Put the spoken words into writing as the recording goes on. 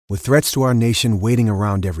With threats to our nation waiting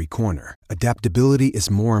around every corner, adaptability is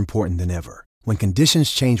more important than ever. When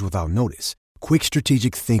conditions change without notice, quick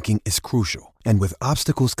strategic thinking is crucial. And with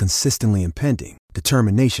obstacles consistently impending,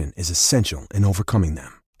 determination is essential in overcoming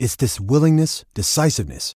them. It's this willingness,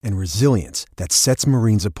 decisiveness, and resilience that sets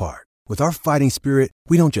Marines apart. With our fighting spirit,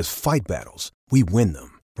 we don't just fight battles, we win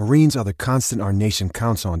them. Marines are the constant our nation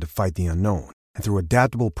counts on to fight the unknown. And through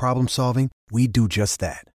adaptable problem solving, we do just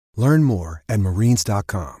that. Learn more at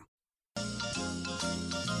marines.com.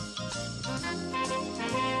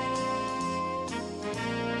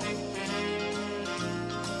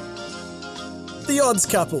 The Odds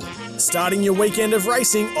Couple, starting your weekend of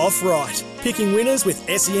racing off right, picking winners with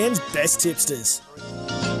SEN's best tipsters.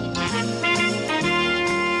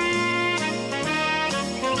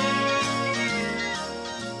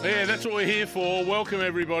 Yeah, that's what we're here for. Welcome,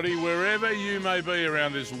 everybody, wherever you may be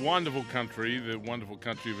around this wonderful country, the wonderful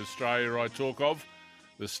country of Australia I talk of,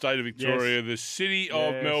 the state of Victoria, Yes. the city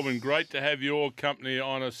of Melbourne. Great to have your company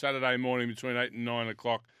on a Saturday morning between 8 and 9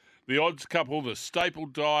 o'clock. The Odds Couple, the staple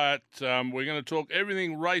diet. We're going to talk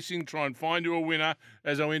everything racing, try and find you a winner,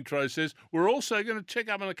 as our intro says. We're also going to check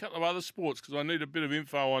up on a couple of other sports because I need a bit of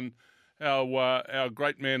info on how our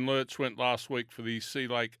great man Lurtz went last week for the Sea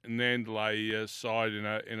Lake Nandalay side in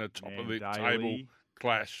a top of the table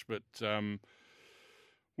clash. But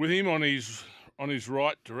with him on his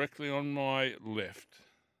right, directly on my left,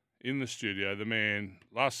 in the studio, the man,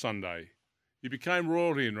 last Sunday, he became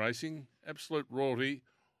royalty in racing, absolute royalty.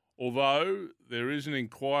 Although there is an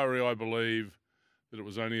inquiry, I believe, that it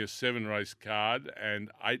was only a 7-race card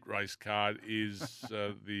and 8-race card is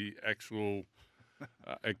the actual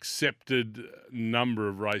accepted number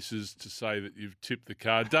of races to say that you've tipped the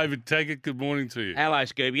card. David Taggart, good morning to you. Hello,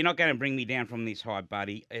 Scooby. You're not going to bring me down from this high,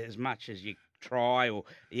 buddy, as much as you try, or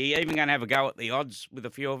you're even going to have a go at the odds with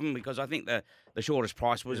a few of them, because I think the shortest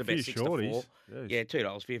price was about 6 to 4. Yeah,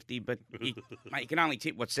 $2.50. But mate, you can only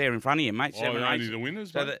tip what's there in front of you, mate. 7 only races. the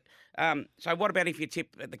winners, So, mate. so what about if you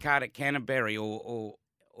tip at the card at Canterbury or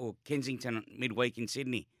Kensington midweek in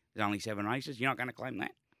Sydney? There's only 7 races. You're not going to claim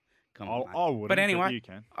that? Come on, mate. I wouldn't, but anyway, but you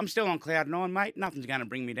can. I'm still on cloud 9, mate. Nothing's going to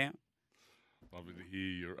bring me down. Lovely to hear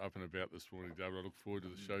you're up and about this morning, David. I look forward to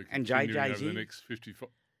the show And continuing JJ's over the here. next 55.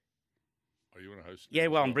 Oh, you want to host? Yeah, as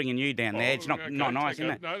well, I'm bringing you down there. It's not okay, nice, okay. isn't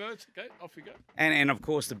it? No, it's okay. Off you go. And of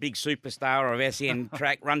course, the big superstar of SEN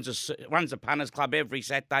track runs a punters club every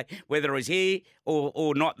Saturday, whether he's here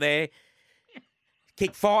or not there.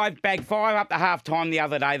 Kicked 5, bagged 5 up to half time the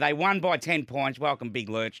other day. They won by 10 points. Welcome, big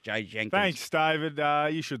lurch, Jenkins. Thanks, David.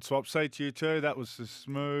 You should swap seats, you two. That was as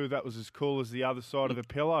smooth. That was as cool as the other side of the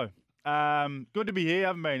pillow. Good to be here.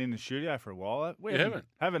 Haven't been in the studio for a while. We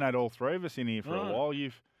haven't had all three of us in here for a while.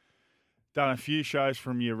 You've done a few shows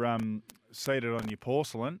from your seated on your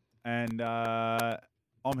porcelain, and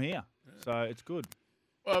I'm here, so it's good.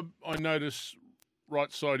 I notice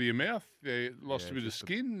right side of your mouth, lost a bit of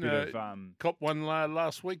skin. Cop one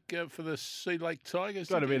last week for the Sea Lake Tigers.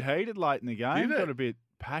 Got a bit heated late in the game. Did it? Got a bit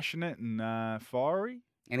passionate and fiery.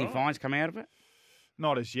 Any fines come out of it?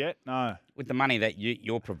 Not as yet, no. With the money that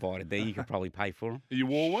you're provided there, you could probably pay for them. You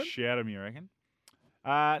wore one? Shout him, you reckon?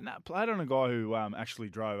 No, played on a guy who actually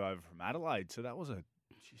drove over from Adelaide, so that was a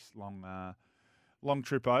long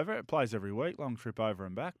trip over. It plays every week, long trip over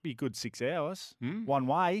and back. Be a good 6 hours, one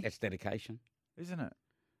way. That's dedication. Isn't it?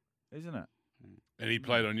 And he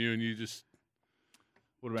played on you and you just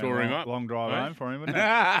Would have tore been him a up, long drive mate. home for him, wouldn't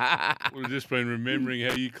it? would have just been remembering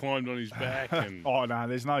how you climbed on his back. And Oh, no,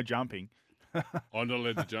 there's no jumping. I'm not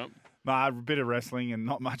allowed to jump. No, a bit of wrestling and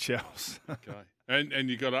not much else. Okay. And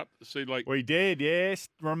you got up to see like We did, yes.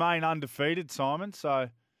 Remain undefeated, Simon. So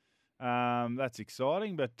that's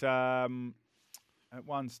exciting. But at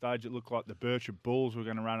one stage, it looked like the Bircher Bulls were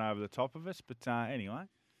going to run over the top of us. But anyway,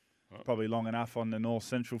 probably long enough on the North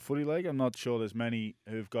Central Footy League. I'm not sure there's many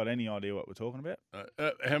who've got any idea what we're talking about.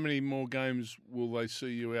 how many more games will they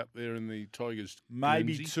see you out there in the Tigers?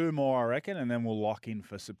 Maybe Guernsey? 2 more, I reckon, and then we'll lock in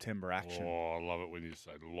for September action. Oh, I love it when you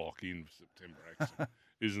say lock in for September action.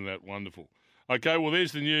 Isn't that wonderful? Okay, well,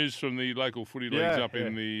 there's the news from the local footy leagues up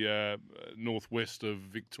in the northwest of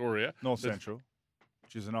Victoria. North Central,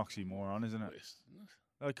 which is an oxymoron, isn't it?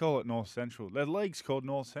 They call it North Central. Their league's called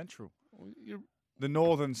North Central. The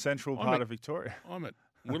northern central part of Victoria. I'm at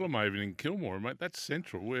Willowmaven in Kilmore, mate. That's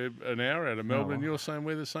central. We're an hour out of Melbourne, and you're saying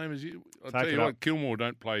we're the same as you. I'll tell you what, Kilmore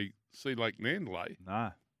don't play Sea Lake Nandalay.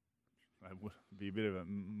 No. It would be a bit of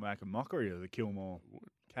a mockery of the Kilmore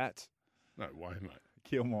Cats. No way, mate.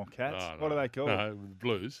 Kilmore Cats? No, What are they called? No,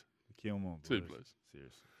 Blues. The Kilmore Blues. 2 Blues.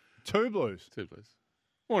 Seriously. 2 Blues? 2 Blues.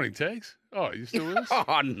 Morning, Tags. Oh, you still with us?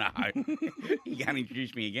 Oh, no. You can't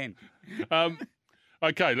introduce me again.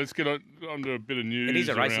 Okay, let's get on to a bit of news It is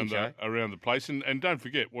a racing around the place. And don't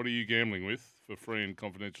forget, what are you gambling with? For free and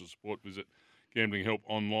confidential support, visit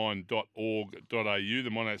gamblinghelponline.org.au. The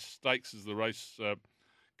Monash Stakes is the race,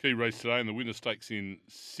 key race today, and the winner stakes in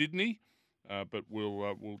Sydney. But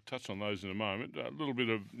we'll touch on those in a moment. A little bit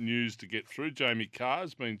of news to get through. Jamie Carr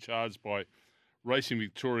has been charged by Racing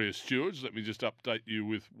Victoria stewards. Let me just update you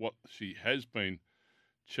with what she has been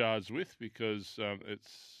charged with, because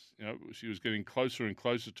she was getting closer and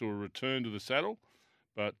closer to a return to the saddle,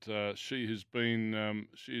 but she has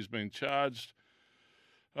been charged.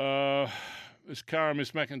 Miss Cara,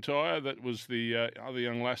 Miss McIntyre, that was the other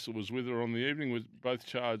young lass that was with her on the evening, was both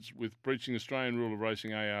charged with breaching Australian Rule of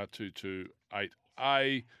Racing AR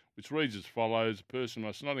 228A, which reads as follows: a person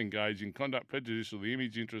must not engage in conduct prejudicial to the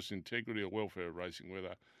image, interest, integrity or welfare of racing,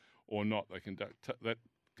 whether or not they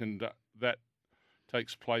that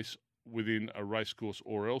takes place within a racecourse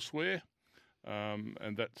or elsewhere.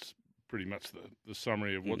 And that's pretty much the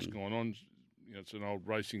summary of what's gone on. It's an old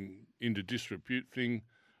racing into disrepute thing.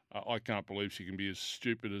 I can't believe she can be as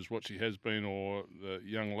stupid as what she has been, or the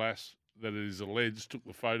young lass that it is alleged took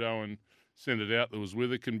the photo and sent it out that was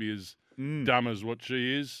with her can be as dumb as what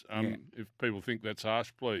she is. If people think that's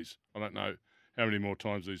harsh, please. I don't know how many more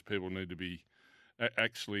times these people need to be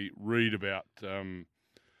actually read about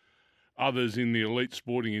others in the elite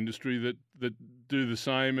sporting industry that do the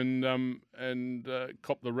same and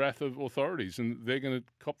cop the wrath of authorities, and they're going to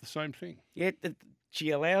cop the same thing. Yeah,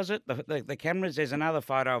 she allows it. The cameras, there's another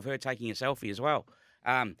photo of her taking a selfie as well.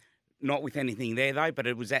 Not with anything there, though, but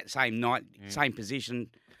it was that same night, same position.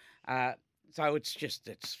 So it's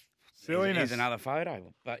silliness. Here's another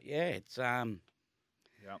photo. But, yeah, it's...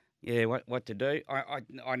 Yeah, what to do?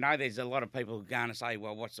 I know there's a lot of people going to say,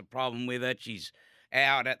 well, what's the problem with it? She's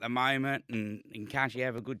out at the moment, and can't she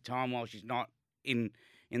have a good time while she's not in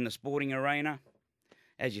the sporting arena?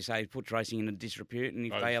 As you say, it puts racing in a disrepute, and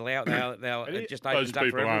if they allow it, it just opens up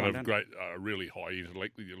for everyone. Those people aren't of really high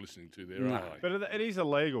intellect that you're listening to there, are they? But it is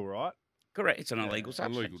illegal, right? Correct. It's an illegal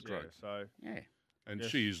substance. Illegal drug. Yeah. And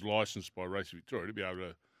she is licensed by Racing Victoria to be able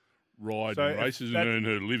to ride in races and earn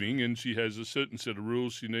her living, and she has a certain set of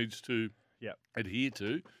rules she needs to adhere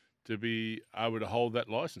to be able to hold that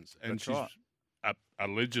licence. And she's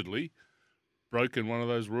allegedly broken one of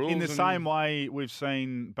those rules. In the same way we've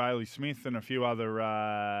seen Bailey Smith and a few other,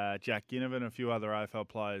 Jack Ginnivan, a few other AFL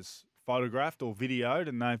players photographed or videoed,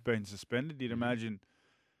 and they've been suspended. You'd imagine,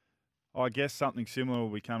 I guess, something similar will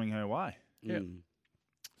be coming her way. Yeah.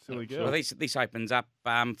 Silly girl. Well, this opens up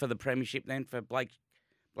for the premiership then for Blake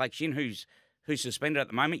Shin, who's suspended at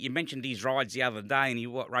the moment. You mentioned his rides the other day, and he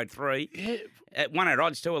rode 3. Yeah. One at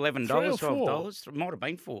odds too, $11, $12. It might have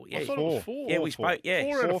been 4. Yeah, I thought it was 4. Yeah, we spoke. Yeah,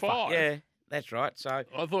 4 out of 5. Yeah, that's right. So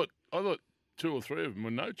I thought 2 or 3 of them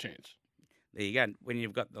were no chance. There you go. When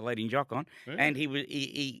you've got the leading jock on, and he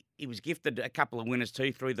was gifted a couple of winners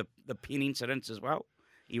too through the pin incidents as well.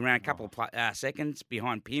 He ran a couple of seconds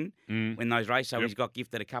behind pin when those races, so he's got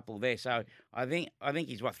gifted a couple there. So I think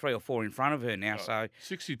he's 3 or 4 in front of her now. So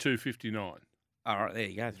 62.59. All right, there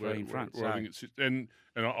you go, 3 in front. I think it's, and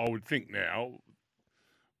I would think now,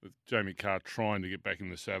 with Jamie Carr trying to get back in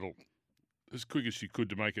the saddle as quick as she could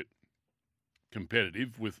to make it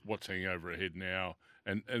competitive with what's hanging over her head now,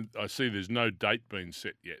 and I see there's no date being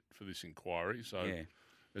set yet for this inquiry, so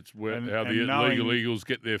it's how the legal eagles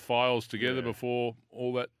get their files together before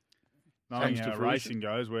all that. Knowing how racing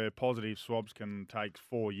goes, where positive swabs can take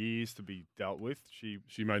 4 years to be dealt with,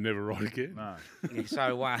 she may never ride again. No.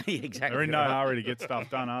 So exactly. They're in no hurry to get stuff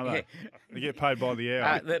done, are they? They get paid by the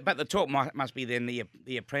hour. But the talk must be then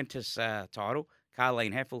the apprentice title.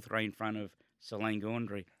 Carleen Heffel, 3 in front of Celine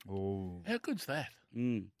Gaundry. Oh, how good's that?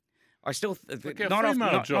 I still not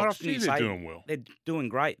often you say doing well. They're doing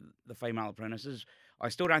great. The female apprentices. I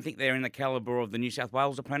still don't think they're in the calibre of the New South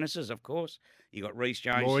Wales apprentices, of course. You got Reece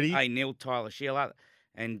Jones, A. Neil, Tyler Sheila,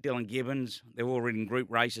 and Dylan Gibbons. They're all in group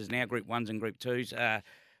races now, Group 1s and Group 2s.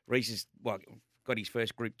 Reece has got his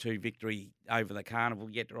first Group 2 victory over the Carnival,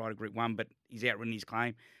 yet to ride a Group 1, but he's outridden his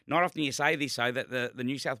claim. Not often you say this, though, that the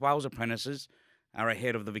New South Wales apprentices are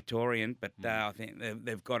ahead of the Victorian, but I think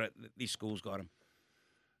they've got it. This school's got them.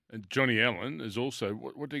 And Johnny Allen is also,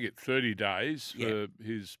 what did he get, 30 days for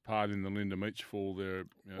his part in the Linda Meach Fall there?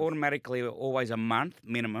 Automatically, always a month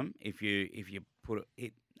minimum if you put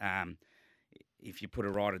it if you put a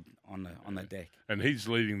rider on the deck. And he's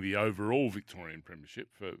leading the overall Victorian Premiership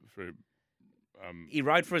for he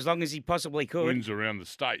rode for as long as he possibly could. Wins around the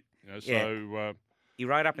state. So he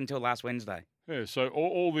rode up until last Wednesday. Yeah, so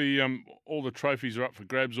all the trophies are up for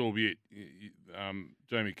grabs, albeit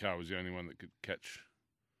Jamie Carr was the only one that could catch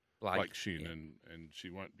Blake Shin, and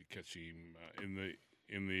she won't be catching him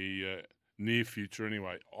in the near future.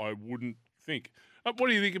 Anyway, I wouldn't think. What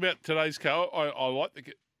do you think about today's car? I like the.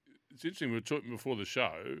 It's interesting. We were talking before the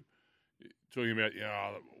show, talking about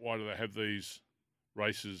why do they have these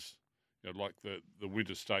races, like the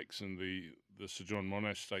Winter Stakes and the Sir John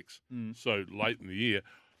Monash Stakes so late in the year.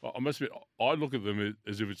 I must admit, I look at them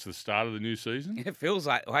as if it's the start of the new season. It feels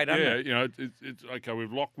like way, doesn't it? Yeah, it's okay.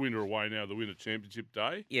 We've locked winter away now, the Winter Championship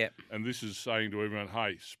Day. Yeah. And this is saying to everyone,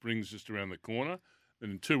 hey, spring's just around the corner.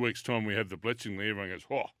 And in 2 weeks' time, we have the Bletchingley. Everyone goes,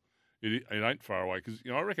 it ain't far away. Because,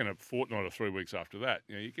 I reckon a fortnight or 3 weeks after that,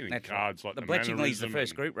 you're getting cards like the the Bletchingley's the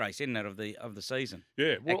first group race, isn't it, of the season?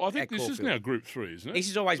 Yeah. Well, I think this is now Group 3, isn't it? This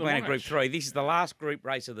has always been a Group 3. This is the last group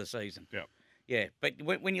race of the season. Yeah. Yeah, but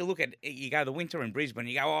when you look at you go the winter in Brisbane,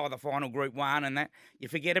 you go, the final Group 1 and that. You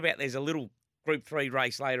forget about there's a little Group 3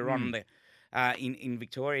 race later on in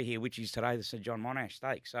Victoria here, which is today the Sir John Monash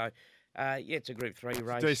Stakes. So, it's a Group 3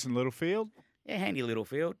 race. Decent little field. Yeah, handy little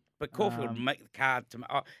field. But Caulfield make the card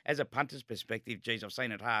as a punter's perspective. Geez, I've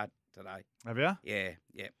seen it hard today. Have you?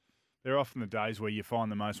 Yeah. They're often the days where you find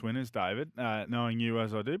the most winners, David, knowing you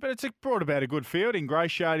as I do. But it's brought about a good field.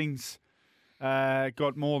 Ingratiating's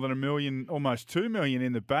got more than $1 million, almost $2 million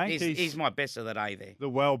in the bank. He's my best of the day there. The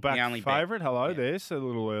well-backed favourite. Hello, there's a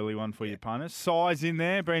little early one for your punters. Size in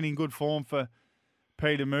there, been in good form for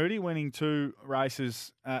Peter Moody, winning 2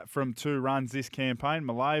 races from 2 runs this campaign.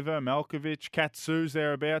 Maleva, Malkovich, Katsu's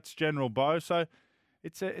thereabouts, General Bow. So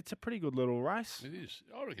it's a pretty good little race. It is.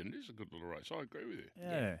 I reckon it is a good little race. I agree with you.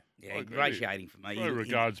 Yeah, ingratiating for me. Throw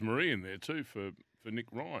regards Marie in there too for Nick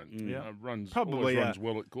Ryan. Yeah, runs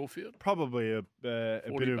well at Caulfield. Probably a bit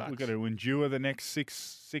of we've got to endure the next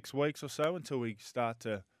six weeks or so until we start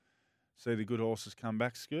to see the good horses come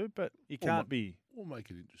back, Scoop. But you can't be. We'll make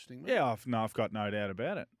it interesting. Mate. Yeah, I've got no doubt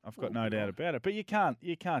about it. I've got no doubt about it. But you can't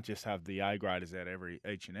just have the A graders out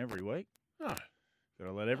each and every week. No, got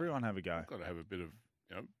to let everyone have a go. Got to have a bit of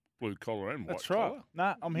blue collar and white. That's right. Collar.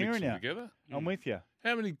 Nah, I'm hearing you. Together. I'm with you.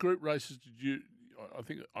 How many group races did you?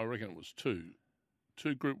 I reckon it was 2.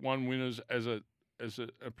 2 Group 1 winners as an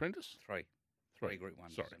apprentice. 3 Group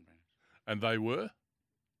 1. Sorry, and they were.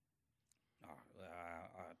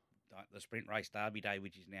 The Sprint Race Derby Day,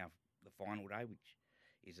 which is now the final day, which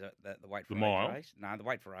is the Wait for the mile. Age race. No, the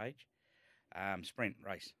Wait for Age. Sprint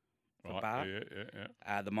race for Right, Bar.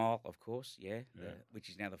 Yeah. The mile, of course, which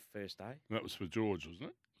is now the first day. And that was for George, wasn't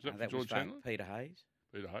it? Was that for George was Chandler? Peter Hayes.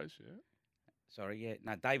 Peter Hayes, yeah. Sorry, yeah.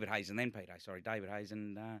 No, David Hayes and then Peter. Sorry, David Hayes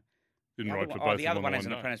and... Didn't ride for both the other of them one on as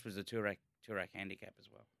an one day. apprentice was the Toorak handicap as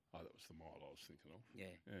well. Oh, that was the mile I was thinking of.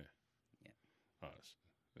 Yeah. Oh,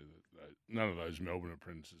 none of those Melbourne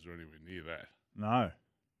apprentices are anywhere near that. No.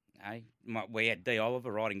 We had D.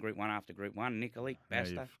 Oliver riding Group 1 after Group 1, Nicolette,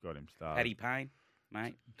 Basta, Now you've got him started. Paddy Payne,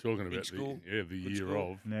 mate. Talking about school. the year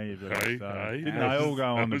school. of. Now you've got him started. Hey, Didn't they all go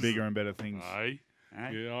on to bigger and better things? Hey.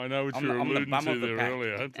 Hey? Yeah, I know what I'm you were the alluding bum to of the there pack.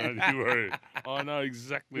 earlier. Don't you worry. I know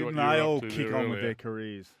exactly Didn't what you they were all up to kick there on with earlier. their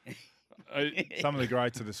careers? Hey, Some of the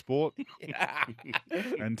greats of the sport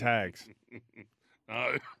and tags.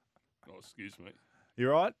 no. Oh, excuse me. You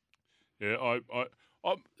right? Yeah, I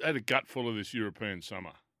had a gut full of this European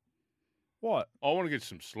summer. What? I want to get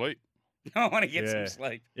some sleep. I want to get some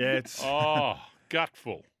sleep. Yeah, it's Oh,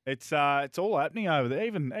 gutful. it's all happening over there.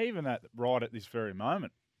 Even right at this very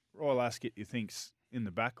moment. Royal Ascot, you think's in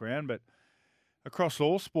the background, but across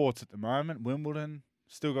all sports at the moment, Wimbledon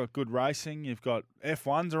still got good racing. You've got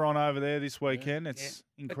F1s are on over there this weekend. It's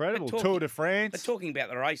incredible. talking- Tour de France. But talking about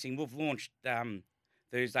the racing, we've launched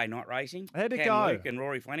Thursday night racing. How'd it Cam go? Luke and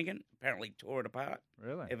Rory Flanagan apparently tore it apart,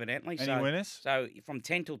 Really? evidently. Any winners? So from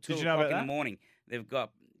 10 till 2 Did you know o'clock about in the that? morning, they've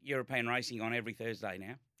got European racing on every Thursday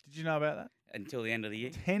now Did you know about that? until the end of the year.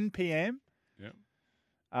 10 p.m. Yeah.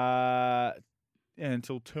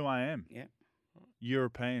 Until 2 a.m. Yeah.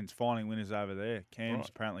 Europeans finding winners over there. Cam's Right.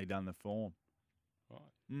 apparently done the form. Right.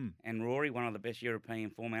 Mm. And Rory, one of the best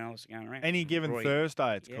European form analysts going around. Any given Rory.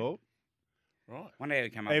 Thursday, it's Yeah. called. Right. Wonder how he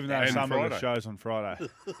come up Even with though And some of the Friday. shows on Friday.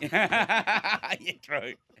 that. Yeah,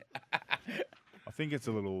 true. I think it's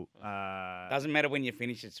a little. Doesn't matter when you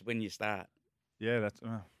finish, it's when you start. Yeah, that's.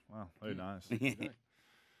 Well, who knows?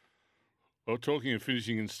 Well, talking of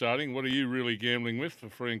finishing and starting, what are you really gambling with? For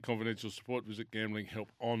free and confidential support, visit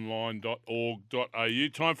gamblinghelponline.org.au.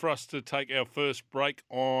 Time for us to take our first break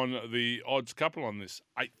on the odds couple on this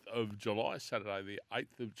 8th of July, Saturday the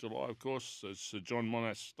 8th of July, of course. It's Sir John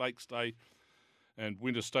Monash Stakes Day and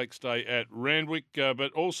Winter Stakes Day at Randwick,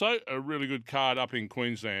 but also a really good card up in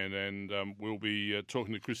Queensland. And we'll be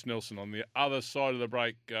talking to Chris Nelson on the other side of the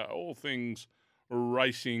break, all things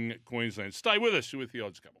racing Queensland. Stay with us. You're with the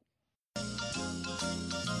odds couple.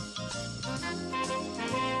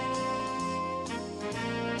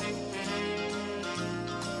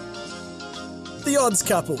 The Odds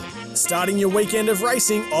Couple, starting your weekend of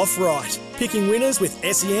racing off right. Picking winners with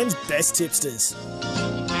SEN's best tipsters.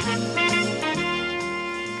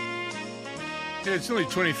 Yeah, it's only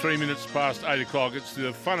 23 minutes past 8 o'clock. It's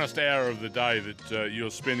the funnest hour of the day that you're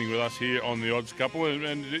spending with us here on The Odds Couple,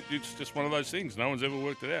 and it's just one of those things. No one's ever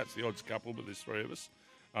worked it out. It's The Odds Couple, but there's three of us.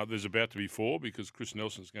 There's about to be four because Chris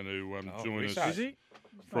Nelson's going to join us. Is he?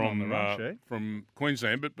 From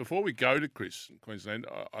Queensland. But before we go to Chris in Queensland,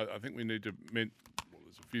 I think we need to there's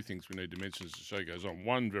a few things we need to mention as the show goes on.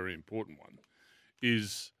 One very important one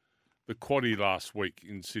is the quaddie last week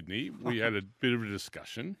in Sydney. We had a bit of a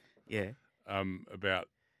discussion. Yeah. About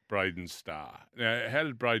Braden Starr. Now, how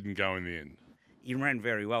did Braden go in the end? He ran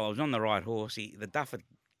very well. I was on the right horse. The duffer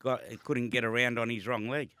couldn't get around on his wrong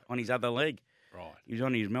leg, on his other leg. Right. He was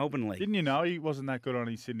on his Melbourne leg. Didn't you know he wasn't that good on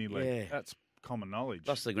his Sydney leg? Yeah. That's common knowledge.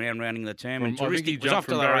 Lost the ground rounding the term. I think he jumped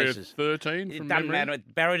from barrier 13 It from doesn't memory. matter.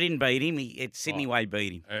 Barrow didn't beat him. It's Sydney Way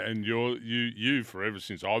beat him. And you forever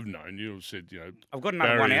since I've known you have said, I've got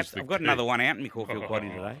another one out. barrier's the I've got key. another one out in my Caulfield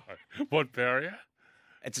quaddie today. What barrier?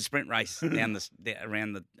 It's a sprint race around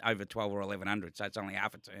the over 12 or 1100, so it's only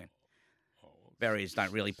half a turn. Barriers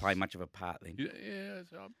don't really play much of a part then. Yeah,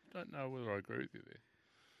 I don't know whether I agree with you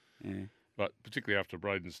there. Yeah. But particularly after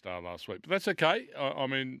Braden Starr last week. But that's okay. I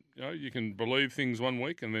mean, you can believe things one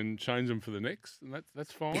week and then change them for the next, and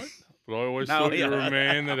that's fine. But I always thought you were a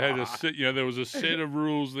man that had a set. There was a set of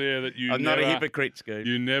rules there that you. I'm not a hypocrite, Scoop.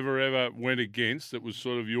 You never ever went against. It was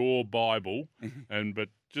sort of your Bible, but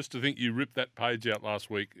just to think you ripped that page out last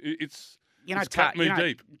week, it's cut me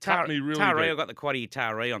deep. Cut me really Taree, deep. I got the quaddie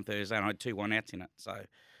Taree on Thursday, and I had 2 1-outs in it. So,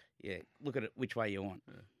 yeah, look at it which way you want.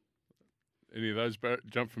 Yeah. Any of those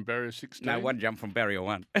jump from barrier 16? No, one jump from barrier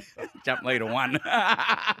 1. Jump leader 1.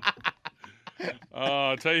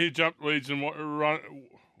 I'll tell you who jump leads and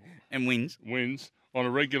And wins. Wins on a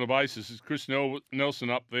regular basis is Chris Nelson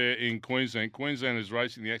up there in Queensland. Queensland is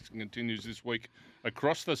racing. The action continues this week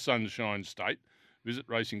across the Sunshine State. Visit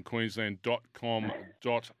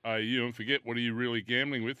racingqueensland.com.au and forget what are you really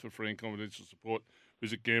gambling with. For free and confidential support,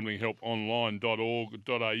 visit gamblinghelponline.org.au.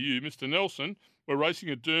 Mr. Nelson, we're racing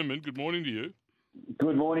at Doomben. Good morning to you.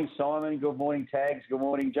 Good morning, Simon. Good morning, Tags. Good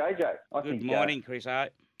morning, JJ. Good morning, Chris.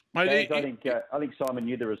 Tags, I think Simon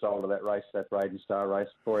knew the result of that race, that Braden Starr race,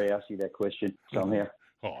 before he asked you that question somehow.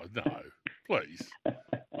 Oh, no, please.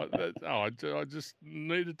 I just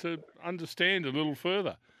needed to understand a little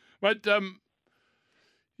further. But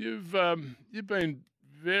you've been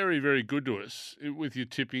very, very good to us with your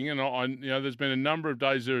tipping, and there's been a number of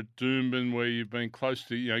days there at Doomben where you've been close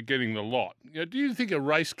to getting the lot. Do you think a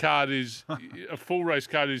race card is a full race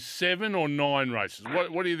card is 7 or 9 races?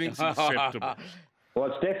 What do you think is acceptable? Well,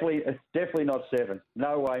 it's definitely not 7.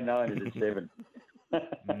 No way known is it 7.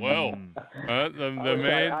 Well, the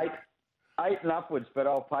man 8 and upwards, but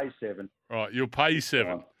I'll pay 7. Right, you'll pay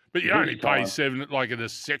 7, but you only pay 7 like at a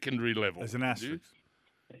secondary level. As an asterisk.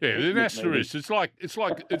 Yeah, an asterisk. It's like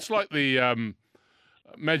the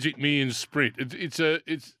Magic Millions sprint.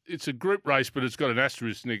 It's a group race, but it's got an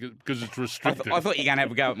asterisk in it because it's restricted. I thought you were going to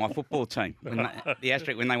have a go at my football team, the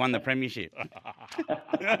asterisk when they won the premiership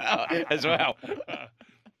as well.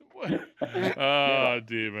 Oh,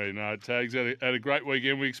 dear me. No, Tags had a great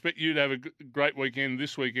weekend. We expect you to have a great weekend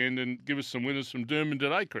this weekend and give us some winners from Doomben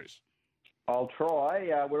today, Chris. I'll try.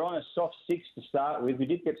 We're on a soft 6 to start with. We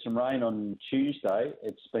did get some rain on Tuesday.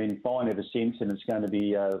 It's been fine ever since, and it's going to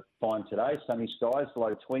be fine today. Sunny skies,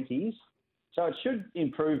 low 20s. So it should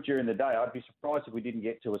improve during the day. I'd be surprised if we didn't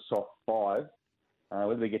get to a soft 5.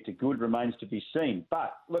 Whether we get to good remains to be seen.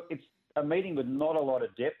 But, look, it's a meeting with not a lot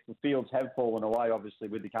of depth. The fields have fallen away, obviously,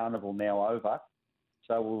 with the carnival now over.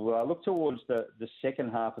 So we'll look towards the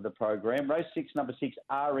second half of the program. Race 6, number 6,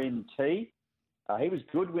 RNT. He was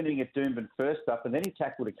good winning at Doomben first up, and then he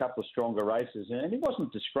tackled a couple of stronger races, and he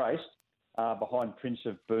wasn't disgraced behind Prince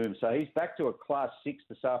of Boom. So he's back to a Class 6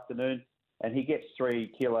 this afternoon, and he gets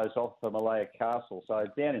 3 kilos off for Malaya Castle. So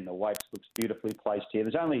down in the weights, looks beautifully placed here.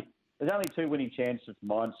 There's only 2 winning chances of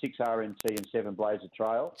mine, 6 RNT and 7 Blazer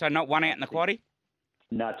Trail. So not 1 out in the quaddie?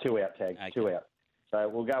 No, 2 out, Tag, okay. 2 out. So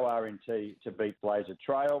we'll go RNT to beat Blazer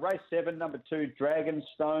Trail. Race 7, number 2,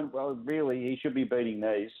 Dragonstone. Well, really, he should be beating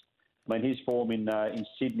these. I mean, his form in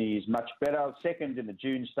Sydney is much better. Second in the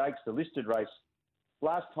June Stakes, the listed race.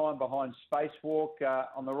 Last time behind Spacewalk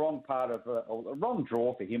on the wrong part of a wrong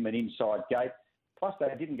draw for him, an inside gate. Plus, they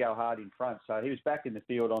didn't go hard in front. So he was back in the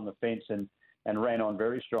field on the fence and ran on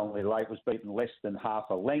very strongly late, was beaten less than half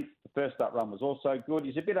a length. The first up run was also good.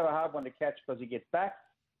 He's a bit of a hard one to catch because he gets back.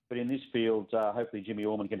 But in this field, hopefully Jimmy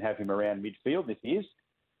Orman can have him around midfield. If he is,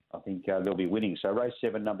 I think they'll be winning. So race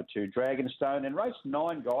 7, number 2, Dragonstone. And race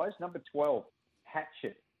 9, guys, number 12,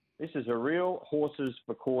 Hatchet. This is a real horses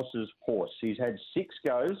for courses horse. He's had 6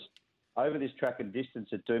 goes over this track and distance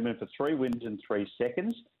at Doomben for 3 wins and 3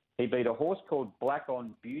 seconds. He beat a horse called Black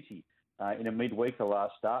on Beauty in a midweeker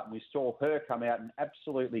last start, and we saw her come out and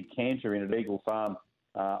absolutely canter in at Eagle Farm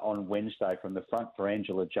on Wednesday from the front for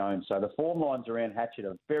Angela Jones. So the form lines around Hatchet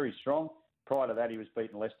are very strong. Prior to that, he was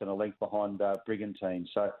beaten less than a length behind Brigantine.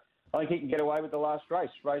 So I think he can get away with the last race,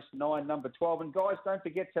 race 9, number 12. And guys, don't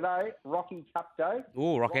forget today, Rocky Cup Day.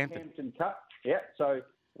 Oh, Rockhampton Cup. Yeah, so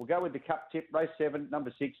we'll go with the Cup tip, race 7,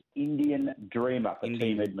 number 6, Indian Dreamer for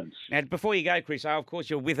Team Edmonds. Now, before you go, Chris, of course,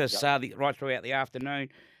 you're with us right throughout the afternoon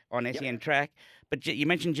on SEN Track. But you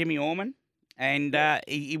mentioned Jimmy Orman, and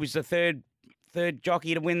he was the third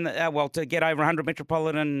jockey to win, to get over 100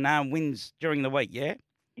 Metropolitan wins during the week, yeah?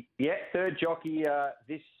 Yeah, third jockey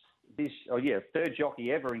third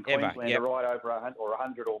jockey ever in Queensland to ride over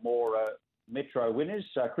 100 or more Metro winners.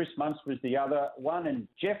 Chris Muntz was the other one, and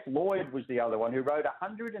Jeff Lloyd was the other one who rode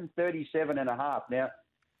 137.5. Now,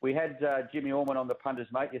 we had Jimmy Orman on the Punters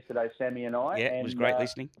Mate yesterday, Sammy and I. Yeah, it was great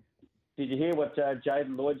listening. Did you hear what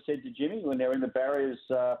Jaden Lloyd said to Jimmy when they were in the barriers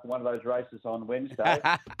for one of those races on Wednesday?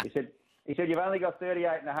 He said, you've only got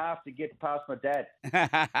 38.5 to get past my dad.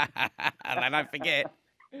 They don't forget.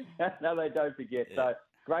 No, they don't forget. Yeah. So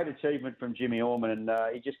great achievement from Jimmy Orman, and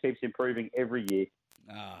he just keeps improving every year.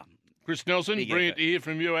 Chris Nelson, brilliant to hear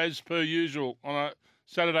from you as per usual on a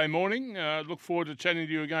Saturday morning. Look forward to chatting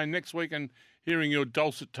to you again next week and hearing your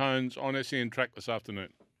dulcet tones on SEN Track this afternoon.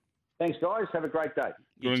 Thanks, guys. Have a great day.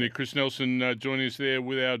 Good on you, Chris Nelson, joining us there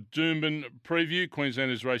with our Doomben preview.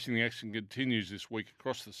 Queenslanders Racing, the action continues this week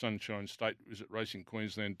across the Sunshine State. Visit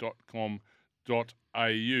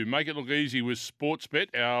racingqueensland.com.au. Make it look easy with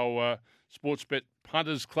Sportsbet. Our Sportsbet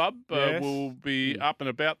Punters Club will be up and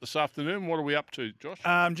about this afternoon. What are we up to, Josh?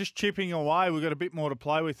 Just chipping away. We've got a bit more to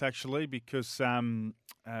play with, actually, because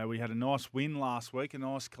we had a nice win last week, a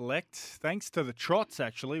nice collect, thanks to the trots,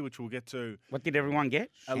 actually, which we'll get to. What did everyone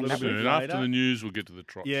get? A little bit later. After the news, we'll get to the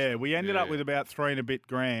trots. Yeah, we ended up with about 3 and a bit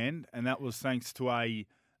grand, and that was thanks to a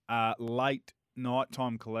late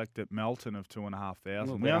nighttime collect at Melton of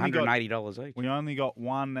 2,500. We only got $180 each. We only got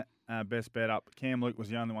one best bet up. Cam Luke was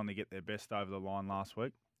the only one to get their best over the line last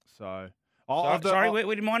week. So, where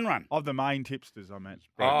did mine run? Of the main tipsters, I meant.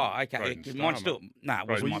 Okay. Mine still. No, it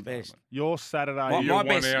wasn't my best. Your Saturday. My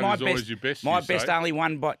best only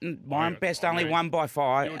won by. Mine best only won by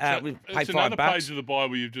 5. We paid $5. Another page of the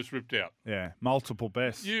Bible you've just ripped out. Yeah, multiple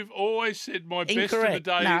bests. You've always said my best of the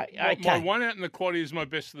day. No, my one out in the quaddie is my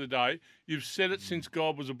best of the day. You've said it since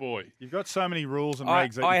God was a boy. You've got so many rules and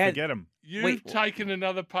regs that you forget them. You've taken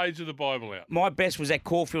another page of the Bible out. My best was at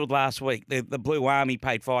Caulfield last week. The Blue Army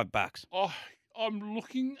paid $5. Oh, I'm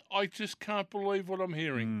looking. I just can't believe what I'm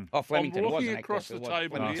hearing. Flemington. I'm looking across the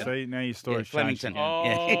table here. See, now your story's changed. Flemington. Oh,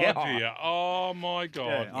 dear. Oh, my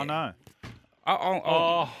God. Yeah, I know.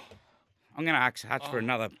 I'm going to ask Hutch for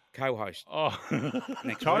another co-host.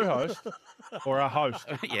 Next co-host? Or a host?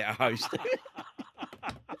 Yeah, a host.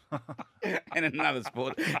 And another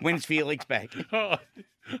sport. When's Felix back?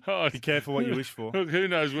 Be careful what you wish for. Look, who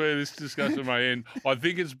knows where this discussion may end. I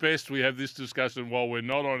think it's best we have this discussion while we're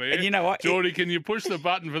not on air. And you know what? Geordie, can you push the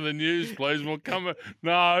button for the news, please? We'll come.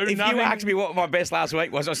 No, if you asked me what my best last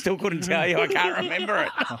week was, I still couldn't tell you. I can't remember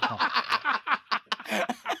it.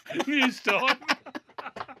 News time.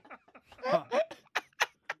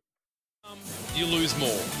 You lose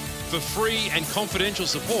more. For free and confidential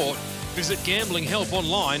support, visit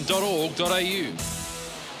gamblinghelponline.org.au.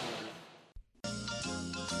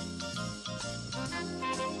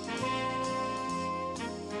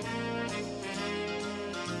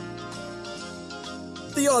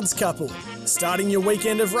 The Odds Couple, starting your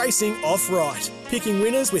weekend of racing off right, picking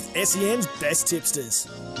winners with SEN's best tipsters.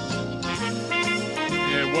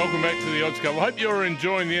 Yeah, welcome back to the Odds Couple. I hope you're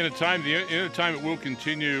enjoying the entertainment. The entertainment will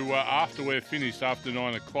continue after we're finished, after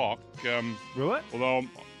 9 o'clock. Will it? Well,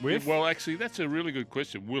 actually, that's a really good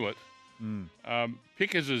question. Will it?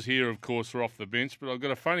 Pickers is here, of course, are off the bench, but I've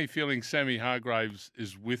got a funny feeling Sammy Hargraves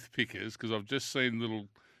is with Pickers because I've just seen little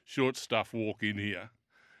short stuff walk in here.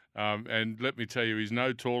 And let me tell you, he's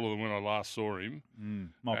no taller than when I last saw him.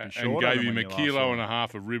 Might be shorter. And gave him a kilo and a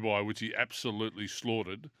half of ribeye, which he absolutely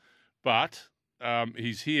slaughtered. But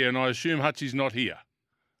he's here, and I assume Hutchie's not here.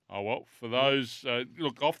 Oh, well, for those,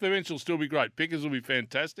 look, off the bench will still be great. Pickers will be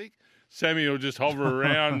fantastic. Sammy will just hover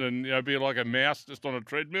around and be like a mouse just on a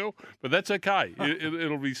treadmill. But that's okay.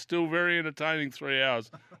 It'll be still very entertaining 3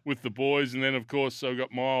 hours with the boys. And then, of course, I've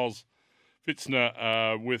got Miles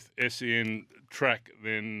Fitzner with SEN Track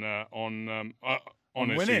then on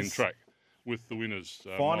SEN Track with the winners.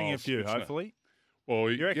 Finding Miles a few, Fitzner. hopefully. Well,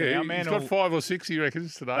 You reckon our man he's got will- 5 or 6, he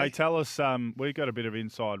reckons, They today. tell us we've got a bit of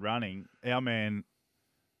inside running.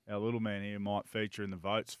 Our little man here might feature in the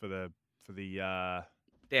votes for the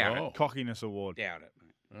Doubt Oh. cockiness award. it. Doubt it.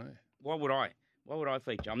 Mate. Right. Why would I? Why would I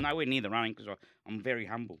feature? I'm nowhere near the running because I'm very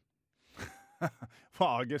humble. Well,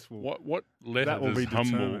 I guess we'll. What letter That will does be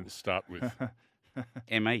humble determined. start with?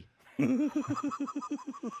 ME.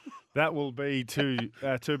 That will be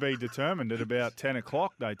to be determined at about 10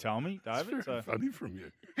 o'clock. They tell me, David. It's very So funny from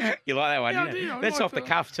you. You like that one? Yeah, I Yeah, do. I that's like off the that.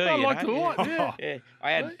 cuff too. I you like know? it a lot, yeah. Yeah,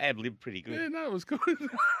 I had ad-lib pretty good. Yeah, no, it was good. You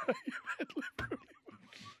had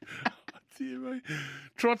dear me.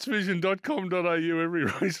 Trotsvision.com.au, every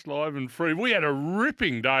race live and free. We had a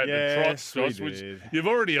ripping day at the Trots, Yes, we Josh, which did. you've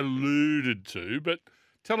already alluded to, but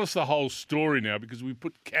tell us the whole story now because we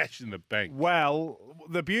put cash in the bank. Well,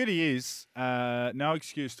 the beauty is no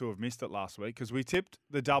excuse to have missed it last week because we tipped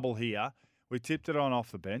the double here. We tipped it on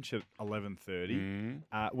off the bench at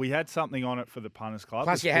 11:30. We had something on it for the Punters Club.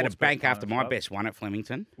 Plus, the you had a Sports Bet bank after Punters my Club. best one at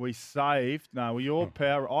Flemington. We saved. No, we all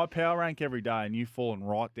I power rank every day, and you've fallen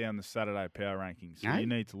right down the Saturday power rankings. So No? you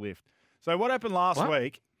need to lift. So what happened last What?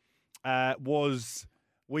 week was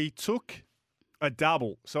we took a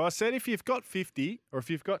double. So I said if you've got 50 or if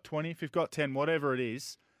you've got 20, if you've got 10, whatever it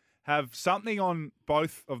is, have something on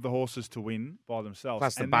both of the horses to win by themselves.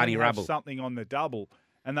 Plus the and Barney then have Rubble. something on the double.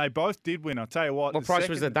 And they both did win. I'll tell you what. What price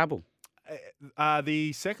was the second- double?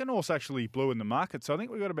 The second horse actually blew in the market, so I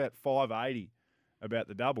think we got about 580 about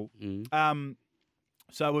the double.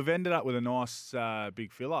 So we've ended up with a nice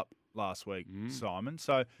big fill up last week, Simon.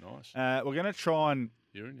 So Nice. we're going to try and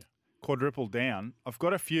Hearing you. quadruple down. I've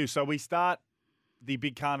got a few. So we start the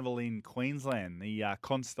big carnival in Queensland, the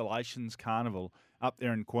Constellations Carnival up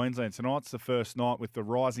there in Queensland. Tonight's the first night with the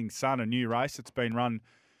Rising Sun, a new race. It's been run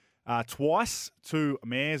twice. 2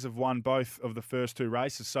 mares have won both of the first 2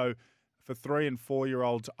 races. So for 3 and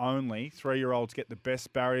 4-year-olds only, 3-year-olds get the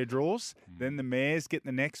best barrier draws. Then the mares get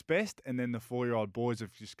the next best. And then the 4-year-old boys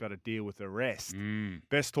have just got to deal with the rest.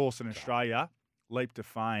 Best horse in Australia, Leap to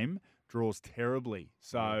Fame, draws terribly.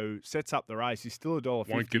 So sets up the race. He's still $1.50.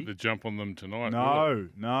 Won't get the jump on them tonight. will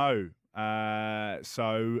it? No.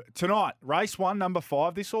 So tonight, race 1, number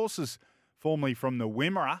 5. This horse is formerly from the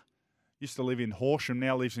Wimmera. Used to live in Horsham,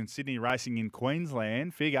 now lives in Sydney, racing in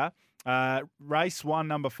Queensland. Figure. Race 1,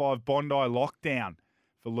 number 5, Bondi Lockdown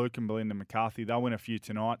for Luke and Belinda McCarthy. They'll win a few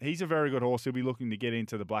tonight. He's a very good horse. He'll be looking to get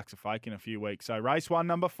into the Blacks of Fake in a few weeks. So race 1,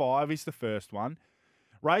 number 5 is the first one.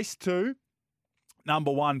 Race 2,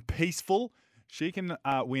 number 1, Peaceful. She can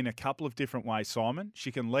win a couple of different ways, Simon.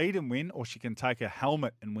 She can lead and win, or she can take a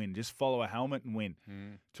helmet and win. Just follow a helmet and win.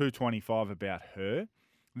 225 about her.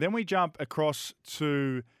 Then we jump across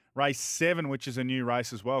to race 7, which is a new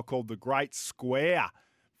race as well, called the Great Square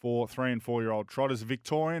for 3 and 4-year-old trotters. A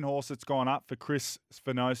Victorian horse that's gone up for Chris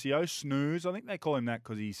Spinocio. Snooze. I think they call him that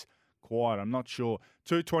because he's quiet. I'm not sure.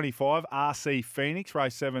 225, RC Phoenix,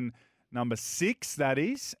 race 7, number 6, that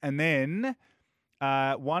is. And then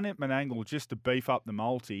one at Menangle just to beef up the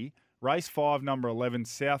multi. Race 5, number 11,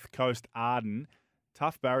 South Coast Arden.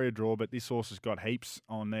 Tough barrier draw, but this horse has got heaps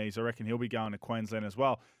on these. I reckon he'll be going to Queensland as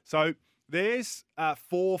well. So there's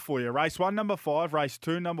 4 for you. Race 1, number 5, race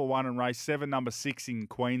 2, number 1, and race 7, number 6 in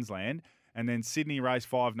Queensland. And then Sydney, race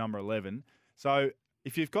 5, number 11. So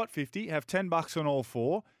if you've got 50, have $10 on all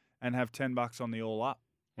 4 and have $10 on the all up.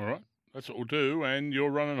 All right. That's what we'll do. And you're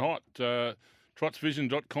running hot.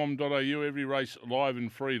 Trotsvision.com.au, every race live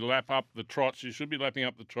and free. Lap up the trots. You should be lapping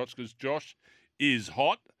up the trots because Josh is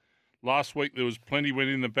hot. Last week there was plenty went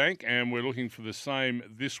in the bank, and we're looking for the same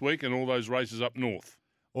this week and all those races up north.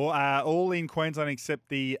 All in Queensland except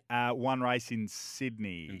the one race in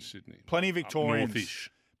Sydney. In Sydney. Plenty of Up Victorians. northish.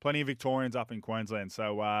 Plenty of Victorians up in Queensland.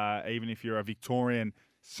 So even if you're a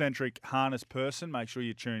Victorian-centric harness person, make sure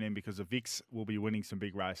you tune in because the Vics will be winning some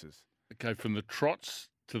big races. Okay, from the trots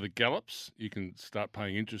to the gallops, you can start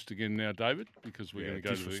paying interest again now, David, because we're going to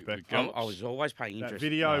go to the disrespectful. gallops. I was always paying That interest.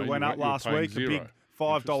 video No, went you up were last paying week. A big zero.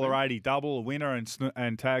 $5.80 double, a winner,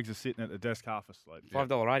 and Tags are sitting at the desk half asleep.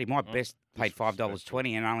 $5.80. My best paid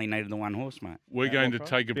 $5.20 and only needed the one horse, mate. We're going to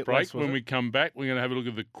take a Bit break. less, was When it? we come back, we're going to have a look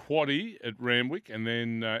at the quaddie at Randwick and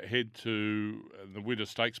then head to the Winter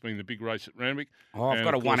Stakes, being the big race at Randwick. Oh, I've And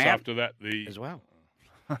got a of course, one out after that, the as well.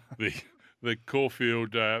 the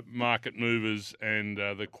Caulfield market movers and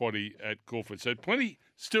the quaddie at Caulfield. So plenty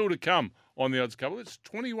still to come on the odds couple. It's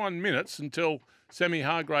 21 minutes until Sammy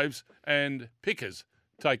Hargraves and Pickers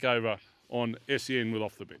take over on SEN with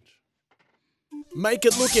Off the Bench. Make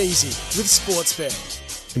it look easy with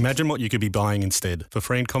Sportsbet. Imagine what you could be buying instead. For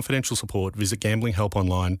free and confidential support, visit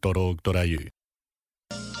gamblinghelponline.org.au.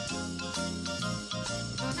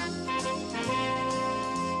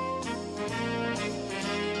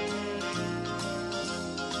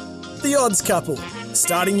 The Odds Couple,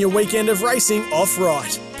 starting your weekend of racing off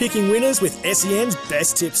right. Picking winners with SEN's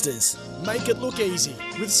best tipsters. Make it look easy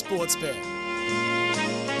with Sportsbet.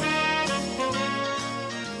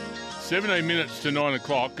 17 minutes to 9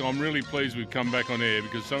 o'clock. I'm really pleased we've come back on air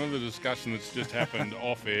because some of the discussion that's just happened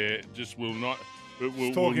off air just will not. It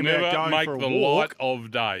will never make the light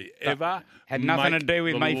of day. Ever. Had nothing to do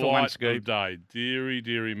with me for one scoop. Of day.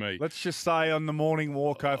 Deary me. Let's just say on the morning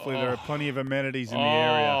walk, hopefully there are plenty of amenities in the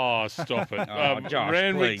area. Oh, stop it. Josh,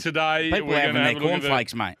 Randwick please. today. People we're having gonna their have a look at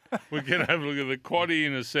cornflakes, mate. We're going to have a look at the quaddie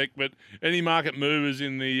in a sec, but any market movers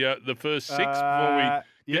in the first six before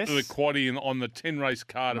we get to the quaddie on the 10-race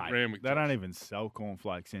card at Randwick? They don't even sell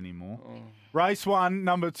cornflakes anymore. Race 1,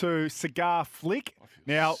 number 2, Cigar Flick.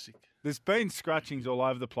 Now, there's been scratchings all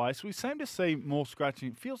over the place. We seem to see more scratching.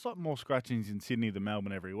 It feels like more scratchings in Sydney than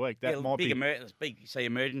Melbourne every week. That might be big. See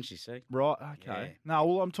emergency. See. Right. Okay. Yeah. No.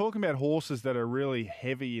 Well, I'm talking about horses that are really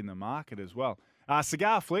heavy in the market as well.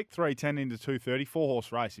 Cigar Flick 310 into 230,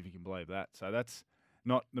 4-horse race if you can believe that. So that's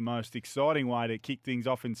not the most exciting way to kick things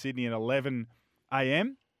off in Sydney at 11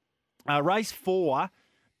 a.m. Race 4,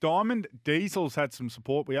 Diamond Diesel's had some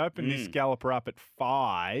support. We opened this galloper up at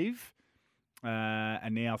 5.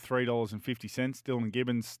 And now $3.50. Dylan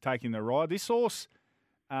Gibbons taking the ride. This horse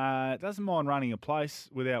doesn't mind running a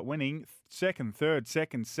place without winning. Second, third.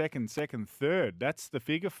 That's the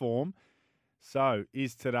figure form. So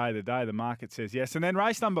is today the day? The market says yes. And then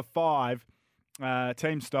race number 5,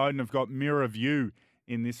 Team Snowden have got Mirror View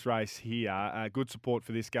in this race here. Good support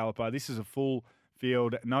for this galloper. This is a full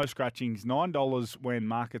field, no scratchings. $9 when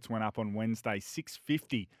markets went up on Wednesday.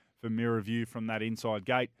 $6.50 for Mirror View from that inside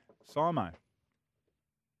gate. Simo.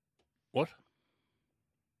 What?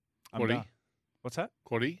 Quaddie? What's that?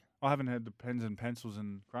 Quaddie? I haven't had the pens and pencils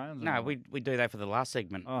and crayons. No, we do that for the last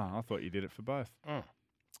segment. Oh, I thought you did it for both. Oh.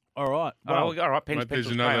 All right. Well, all right. Pens, Mate, there's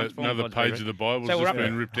pencils, another page of the Bible's So just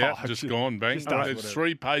been ripped out, just gone, bang. It's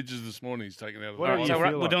 3 pages this morning he's taken out of the What do Bible. you So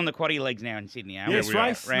feel we're doing the quaddie leagues now in Sydney, aren't Yes, we?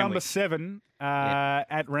 race Randwick. number 7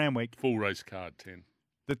 at Randwick. Full race card, 10.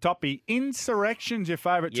 The toppy, Insurrection's your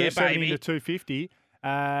favourite, Yeah, 270 baby. to 250.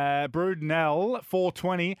 Brudenell,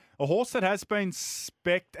 420. A horse that has been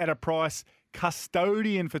spec'd at a price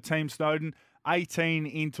custodian for Team Snowden, 18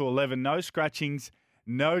 into 11. No scratchings,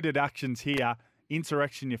 no deductions here.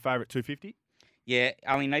 Insurrection, your favourite, 250. Yeah,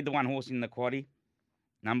 only need the one horse in the quaddie.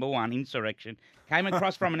 Number 1, Insurrection. Came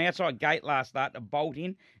across from an outside gate last start to bolt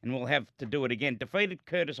in, and we'll have to do it again. Defeated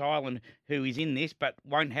Curtis Island, who is in this, but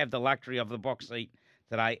won't have the luxury of the box seat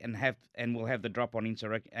today, and will have the drop on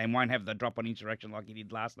Insurrection, and won't have the drop on Insurrection like he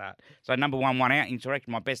did last start. So number 1 out,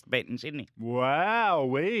 Insurrection, my best bet in Sydney. Wow,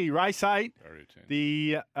 race 8. Very 10.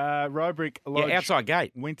 The Robrick Lodge outside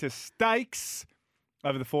gate. Winter Stakes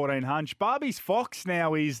over the 14 hunch. Barbie's Fox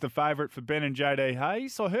now is the favourite for Ben and JD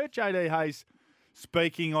Hayes. I heard JD Hayes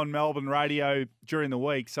speaking on Melbourne radio during the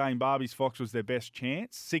week saying Barbie's Fox was their best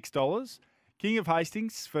chance, $6. King of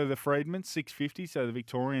Hastings for the Freedmans, $6.50. So the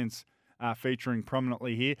Victorians featuring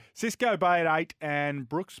prominently here. Cisco Bay at 8 and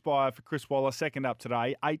Brookspire for Chris Waller, second up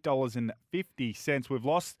today, $8.50. We've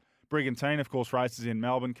lost Brigantine, of course, races in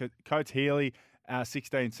Melbourne. Coates Healy,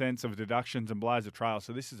 16 cents of deductions and Blazer Trail.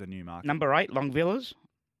 So this is a new market. Number 8, Long Villas.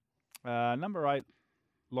 Number 8,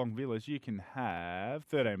 Long Villas, you can have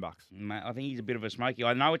 $13. Mate, I think he's a bit of a smoky.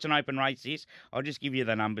 I know it's an open race, this. I'll just give you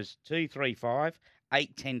the numbers. 2, 3, 5,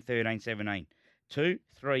 8, 10, 13, 17. 2,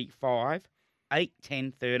 3, 5, 8,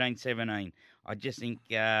 10, 13, 17. I just think,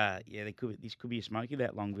 this could be a smoky,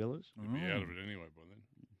 that Long Villas. We'd be out of it anyway by then.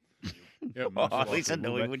 Listen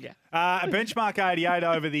to it, would you? A benchmark 88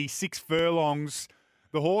 over the 6 furlongs.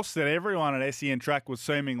 The horse that everyone at SEN track was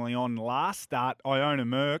seemingly on last start, Iona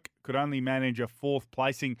Merck, could only manage a 4th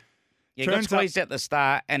placing. Yeah, got squeezed at the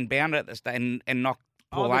start and bounded at the start and knocked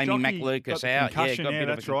poor Amy McLucas out. Concussion, got a bit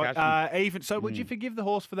that's of a concussion. right. So would you forgive the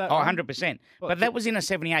horse for that? Oh, run? 100%. But that was in a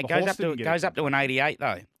 78. The Goes horse up to didn't get a up to an 88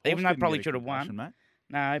 though. Even though didn't probably get a should have concussion, won. mate.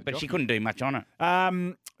 No, but she couldn't do much on it.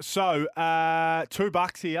 So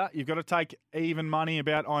 $2 here. You've got to take even money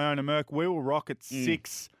about Iona Merck. We will rock at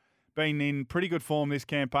 6. Been in pretty good form this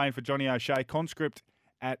campaign for Johnny O'Shea. Conscript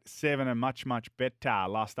at 7 and much better.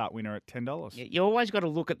 Last start winner at $10. Yeah, you always got to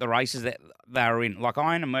look at the races that they are in. Like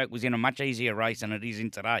Iona Merck was in a much easier race than it is in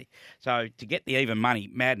today. So to get the even money,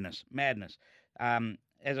 madness.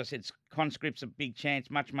 As I said, Conscript's a big chance,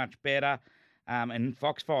 much better. And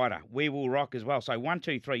Foxfighter, We Will Rock as well. So 1,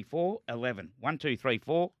 2, 3, 4, 11. 1, 2, 3,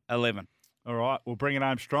 4, 11. All right, we'll bring it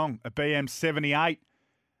home strong. A BM 78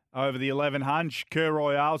 over the 11 hunch. Kerr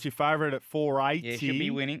Royale's your favourite at 480. Yeah, should be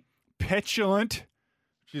winning. Petulant,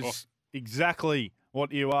 which is exactly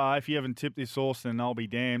what you are. If you haven't tipped this horse, then I'll be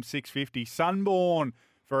damned. 650. Sunborn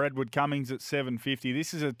for Edward Cummings at $7.50.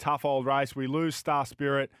 This is a tough old race. We lose Star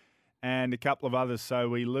Spirit and a couple of others, so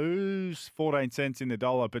we lose 14 cents in the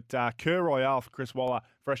dollar. But Kerr Royale for Chris Waller,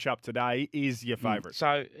 fresh up today, is your favourite.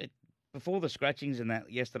 Before the scratchings and that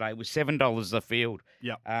yesterday, it was $7 a field.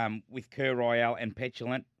 Yep. With Kerr Royale and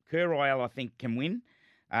Petulant. Kerr Royale, I think, can win.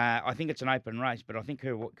 I think it's an open race, but I think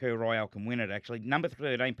Kerr Royale can win it, actually. Number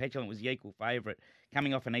 13, Petulant, was the equal favourite,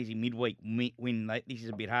 coming off an easy midweek win. This is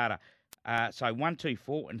a bit harder. So 1, 2,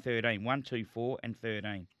 4 and 13. 1, 2, 4 and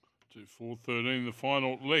 13. 2, 4, 13, the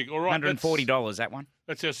final leg. All right. $140, that one.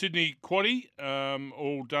 That's our Sydney quaddie,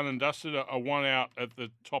 all done and dusted. A one out at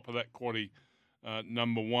the top of that quaddie,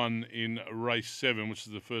 number 1 in race 7, which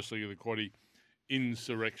is the first leg of the quaddie,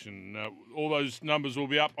 Insurrection. All those numbers will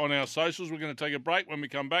be up on our socials. We're going to take a break. When we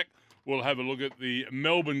come back, we'll have a look at the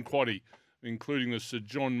Melbourne quaddie, including the Sir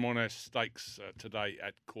John Monash Stakes today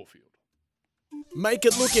at Caulfield. Make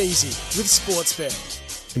it look easy with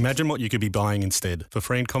Sportsbet. Imagine what you could be buying instead. For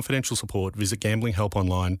free and confidential support, visit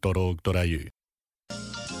gamblinghelponline.org.au.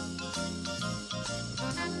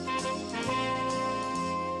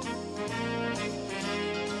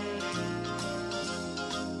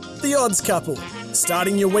 The Odds Couple,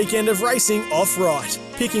 starting your weekend of racing off right,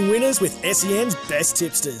 picking winners with SEN's best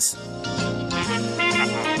tipsters.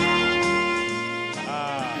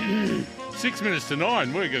 6 minutes to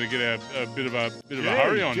 9. We're going to get a bit of a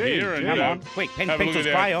hurry on here and come on, quick, pencils,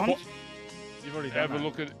 crayons. You've already have a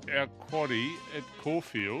look at our quaddie at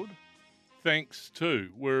Caulfield, thanks to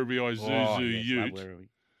Werribee Isuzu Ute.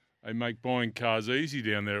 They make buying cars easy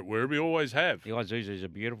down there at Werribee. Always have. The Isuzus are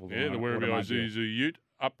beautiful. Yeah, the Werribee Isuzu Ute.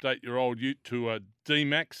 Update your old Ute to a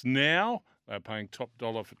D-Max now. They're paying top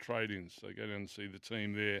dollar for trade-ins. So go down and see the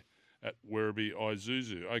team there at Werribee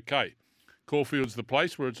Isuzu. Okay, Caulfield's the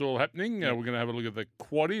place where it's all happening. We're going to have a look at the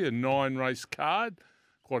quaddie, a 9-race card.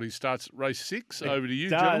 Quaddie starts at race 6. Over to you,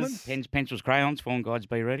 gentlemen. Pens, pencils, crayons, form guides,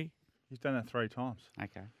 be ready. He's done that 3 times.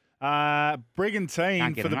 Okay.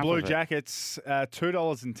 Brigantine for the Blue Jackets,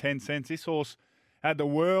 $2.10. This horse had the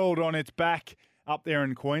world on its back up there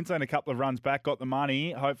in Queensland, a couple of runs back, got the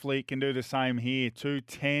money. Hopefully it can do the same here.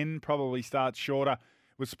 2.10, probably starts shorter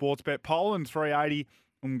with Sportsbet. Poland, $3.80.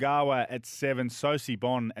 Ungawa at 7. Sosi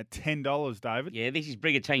Bon at $10, David. Yeah, this is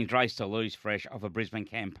Brigantine's race to lose fresh off a Brisbane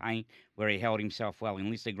campaign where he held himself well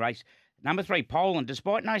in listed race. Number 3, Poland,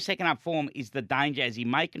 despite no second-up form, is the danger as he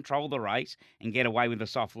may control the race and get away with a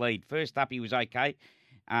soft lead. First up, he was okay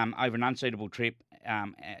over an unsuitable trip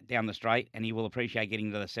down the straight, and he will appreciate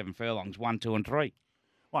getting to the 7 furlongs, 1, 2 and 3.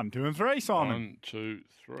 1, 2 and 3, Simon. 1, 2,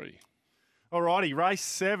 3. All righty, race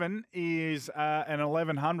 7 is an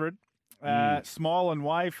 1100. Smile and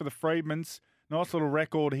Wave for the Freedmans. Nice little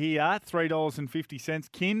record here,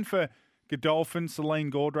 $3.50. Kin for Godolphin.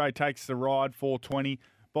 Celine Gaudray takes the ride, $4.20.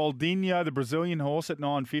 Baldinho, the Brazilian horse, at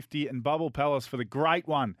 $9.50. And Bubble Palace for the great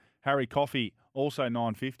one, Harry Coffey, also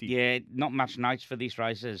 $9.50. Yeah, not much notes for this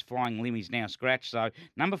race as Flying Lim is now scratched. So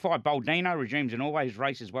number 5, Baldino, resumes and always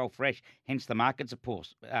races well fresh, hence the market support.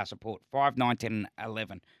 5, 9, 10,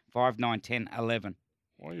 11. 5, 9, 10, 11.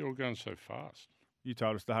 Why are you all going so fast? You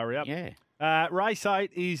told us to hurry up. Yeah. Race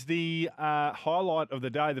 8 is the highlight of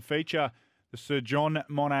the day, the feature, the Sir John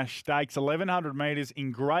Monash Stakes, 1,100 metres,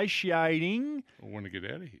 ingratiating. I want to get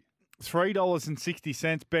out of here.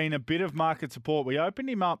 $3.60, being a bit of market support. We opened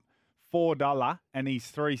him up $4 and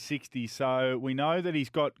he's $3.60. So we know that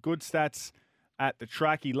he's got good stats at the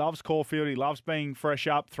track. He loves Caulfield. He loves being fresh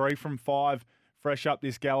up, 3 from 5. Fresh up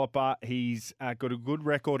this galloper. He's got a good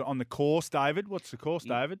record on the course, David. What's the course,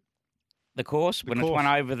 David? The course, when it's won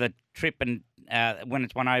over the trip and when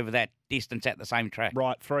it's won over that distance at the same track.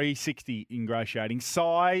 Right, 360 ingratiating.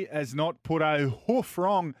 Sai has not put a hoof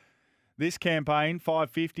wrong this campaign.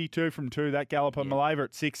 550, 2 from 2. That galloper. Maleva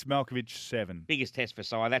at 6, Malkovich 7. Biggest test for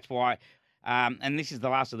Sai. That's why, and this is the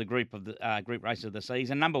last of the group races of the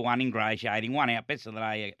season. Number 1, ingratiating. 1 out, best of the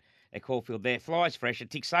day at Caulfield there. Flies fresh.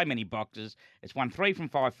 It ticks so many boxes. It's won 3 from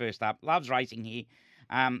 5 first up. Loves racing here.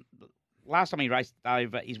 Last time he raced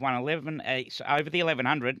over, he's won 11. Over the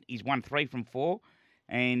 1100, he's won 3 from 4,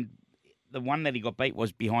 and the one that he got beat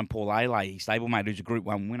was behind Paul Aylay, his stablemate, who's a Group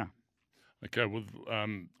 1 winner. Okay, with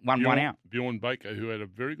one out. Bjorn Baker, who had a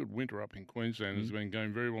very good winter up in Queensland, has been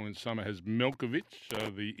going very well in summer, has Melkovich,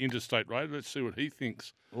 the interstate raid. Let's see what he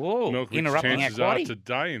thinks. Melkovich's chances are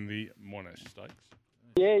today in the Monash Stakes.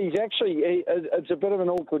 Yeah, he's actually, it's a bit of an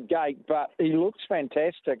awkward gate, but he looks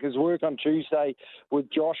fantastic. His work on Tuesday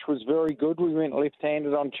with Josh was very good. We went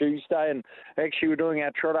left-handed on Tuesday, and actually we're doing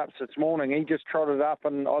our trot-ups this morning. He just trotted up,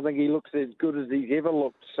 and I think he looks as good as he's ever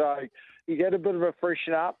looked. So he's had a bit of a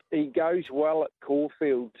freshen up. He goes well at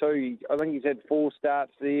Caulfield too. I think he's had 4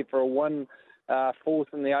 starts there for a win. fourth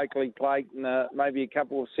in the Oakley Plate and maybe a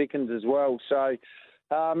couple of seconds as well. So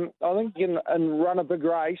I think you can run a big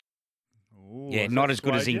race. Ooh, Yeah, not as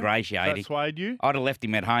good as Ingratiating. That swayed you? I'd have left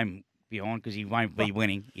him at home behind because he won't be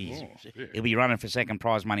winning. He'll be running for second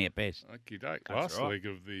prize money at best. Okey-doke. Last leg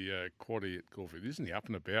of the quaddie at Caulfield. Isn't he up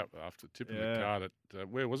and about after tipping the card at,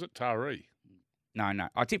 where was it, Taree? No.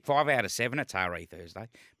 I tipped 5 out of 7 at Taree Thursday,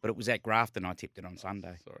 but it was at Grafton I tipped it on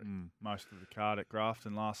Sunday. Sorry. Most of the card at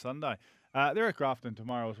Grafton last Sunday. They're at Grafton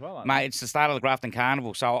tomorrow as well, aren't Mate, it's the start of the Grafton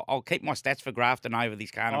Carnival, so I'll keep my stats for Grafton over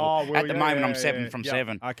this carnival. At the moment, I'm 7 from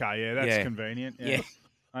 7. Okay, that's convenient. Yeah.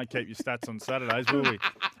 Don't keep your stats on Saturdays, will we?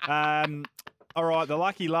 All right, the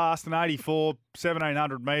lucky last, an 84,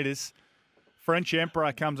 1,700 metres. French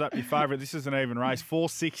Emperor comes up your favourite. This is an even race.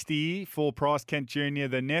 460 for Price Kent Jr.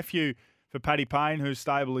 The nephew for Paddy Payne, whose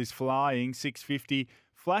stable is flying, 650.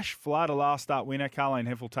 Flash Flood, a last start winner. Carleen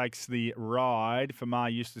Heffel takes the ride for Mar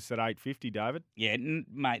Eustace at 850, David. Yeah,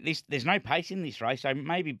 mate, there's no pace in this race, so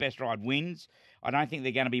maybe Best Ride wins. I don't think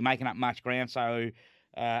they're going to be making up much ground, so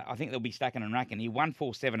I think they'll be stacking and racking here.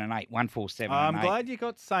 147 and 8, 147 and 8. I'm glad you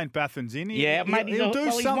got St. Bathans in. Mate, he'll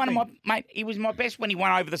do something. He was my best when he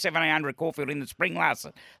won over the 1700 at Caulfield in the spring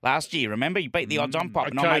last year. Remember, he beat the odds on pop,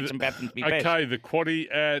 and I made St. Bathans be best. Okay, the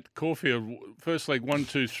quaddie at Caulfield. First leg 1,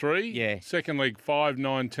 2, 3. Yeah. Second leg 5,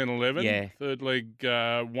 9, 10, 11. Yeah. Third leg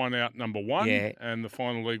 1 out number 1. Yeah. And the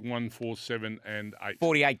final leg 1, 4, 7 and 8.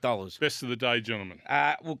 $48. Best of the day, gentlemen.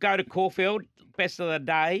 We'll go to Caulfield. Best of the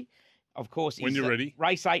day. Of course, when you're ready.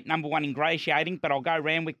 Race 8, number 1, Ingratiating, but I'll go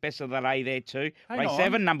Randwick, best of the day there too. Hang Race on.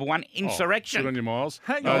 7, number 1, Insurrection. Good on you, Miles.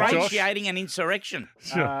 Hang on. Ingratiating and Insurrection.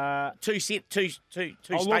 Two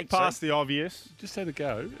I'll look past the obvious. Just had a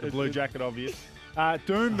go. The blue jacket obvious.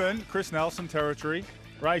 Doomben, Chris Nelson territory.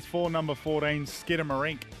 Race 4, number 14,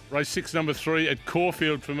 Skiddamarink. Race 6, number 3 at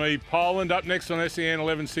Caulfield for me. Poland up next on SEN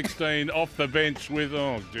 11:16 off the bench with,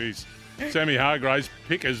 Sammy Hargraves.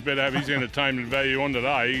 Pickers better have his entertainment value on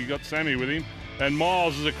today. You got Sammy with him. And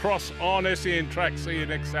Miles is across on SEN track. See you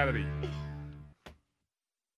next Saturday.